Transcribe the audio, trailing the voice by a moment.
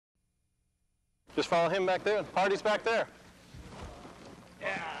Just follow him back there. Party's back there.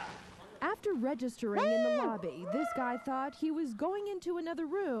 After registering in the lobby, this guy thought he was going into another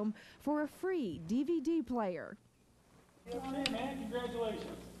room for a free DVD player. Hey, man, congratulations.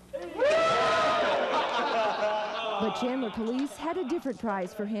 But Chandler police had a different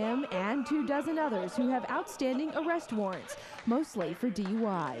prize for him and 24 others who have outstanding arrest warrants, mostly for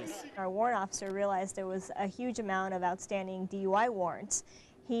DUIs. Our warrant officer realized there was a huge amount of outstanding DUI warrants.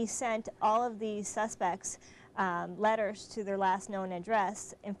 He sent all of these suspects letters to their last known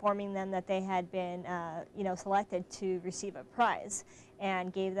address, informing them that they had been, selected to receive a prize,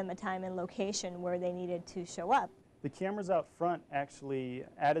 and gave them a time and location where they needed to show up. The cameras out front actually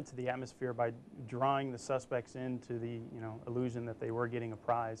added to the atmosphere by drawing the suspects into the, illusion that they were getting a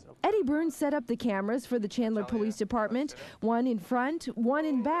prize. Eddie Burns set up the cameras for the Chandler Police Department, one in front, one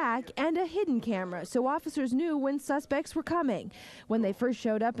in back, and a hidden camera so officers knew when suspects were coming. When they first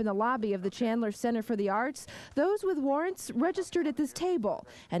showed up in the lobby of the Chandler Center for the Arts, those with warrants registered at this table,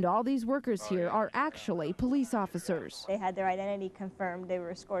 and all these workers here are actually police officers. They had their identity confirmed. They were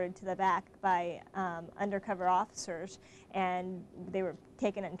escorted to the back by undercover officers, and they were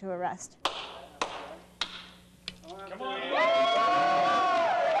taken into arrest. Come on.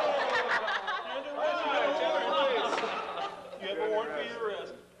 You have a warrant for your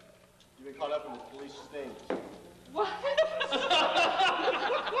arrest. You've been caught up in the police sting. You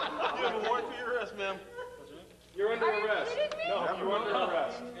have a warrant for your arrest, ma'am. You're under arrest. No, you're under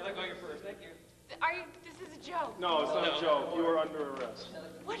arrest. You're not going first. Thank you. This is a joke. No, it's not a joke. You are under arrest.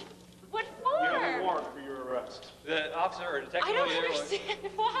 What for? You have a warrant for your arrest. The officer or detective. I don't understand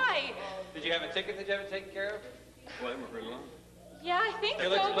why. Did you have a ticket that you haven't taken care of? Well, we're pretty long. Yeah, I think Hey, so,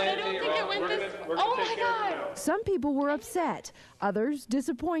 let's but I explain it to don't you, think it Rob. went this. We're gonna Oh my take care of it God. now. Some people were upset, others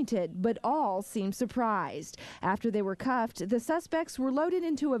disappointed, but all seemed surprised. After they were cuffed, the suspects were loaded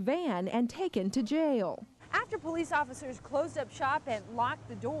into a van and taken to jail. After police officers closed up shop and locked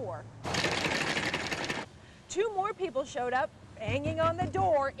the door, 2 more people showed up, banging on the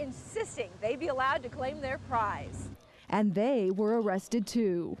door, insisting they be allowed to claim their prize. And they were arrested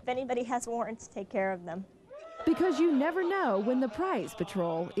too. If anybody has warrants, take care of them. Because you never know when the prize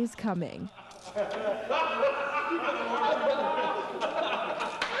patrol is coming.